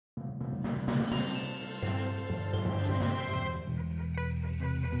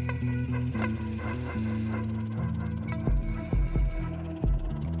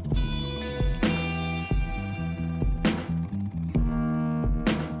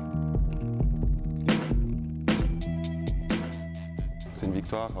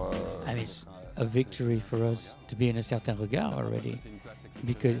And it's a victory for us to be in A Certain Regard already,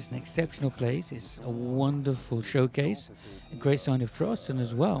 because it's an exceptional place, it's a wonderful showcase, a great sign of trust, and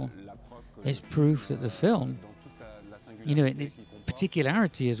as well, it's proof that the film, in its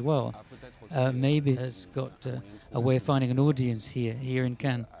particularity as well, maybe has got a way of finding an audience here in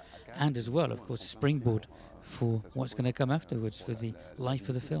Cannes, and as well, of course, a springboard for what's going to come afterwards, for the life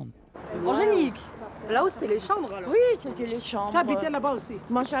of the film. Angélique, là-haut c'était les chambres alors? Oui, c'était les chambres. Tu habitais là-bas aussi?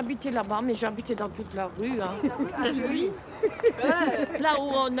 Moi j'ai habité là-bas, mais j'ai habité dans toute la rue. Hein. Oui. Là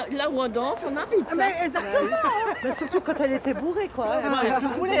où on danse, on habite. Mais exactement. Mais surtout quand elle était bourrée, quoi. Elle n'avait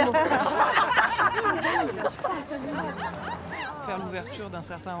plus roulé. Faire l'ouverture d'un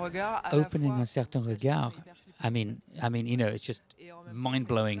certain regard. Opening Un Certain Regard, I mean, it's just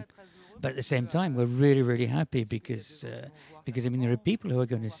mind-blowing. But at the same time, we're really, really happy because there are people who are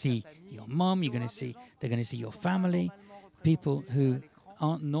going to see your mom, they're going to see your family, people who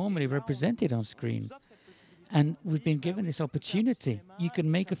aren't normally represented on screen. And we've been given this opportunity. You can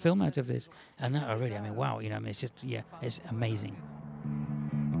make a film out of this. And that already, wow, it's just, it's amazing.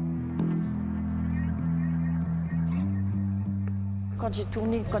 Quand j'ai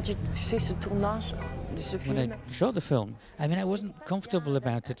fait ce tournage de ce film. When I shot the film, I wasn't comfortable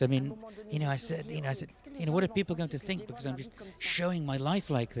about it. I said, what are people going to think? Because I'm just showing my life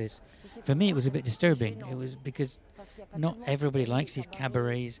like this. For me, it was a bit disturbing. It was because not everybody likes these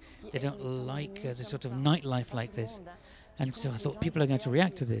cabarets. They don't like the sort of nightlife like this. And so I thought people are going to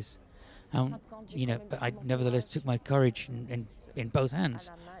react to this. But I nevertheless took my courage in both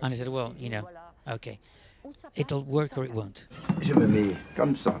hands. And I said, well, okay, it'll work or it won't. Je me mets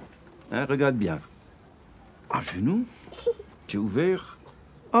comme ça. Regarde bien. À genoux. J'ai ouvert.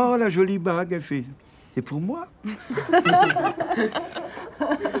 Oh, la jolie bague, elle fait. C'est pour moi. J'ai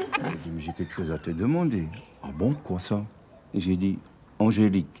dit, mais j'ai quelque chose à te demander. Ah bon, quoi ça? Et j'ai dit,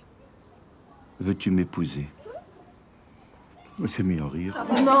 Angélique, veux-tu m'épouser? Elle s'est mise à rire.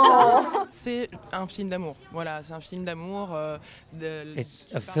 Non. C'est un film d'amour. Voilà, c'est un film d'amour.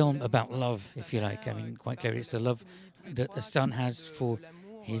 It's a film about love, if you like. Quite clearly, it's the love that a son has for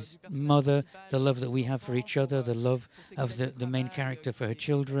his mother, the love that we have for each other, the love of the main character for her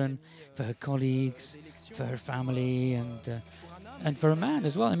children, for her colleagues, for her family, and for a man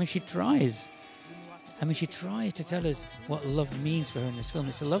as well. She tries to tell us what love means for her in this film.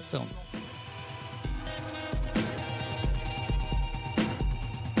 It's a love film.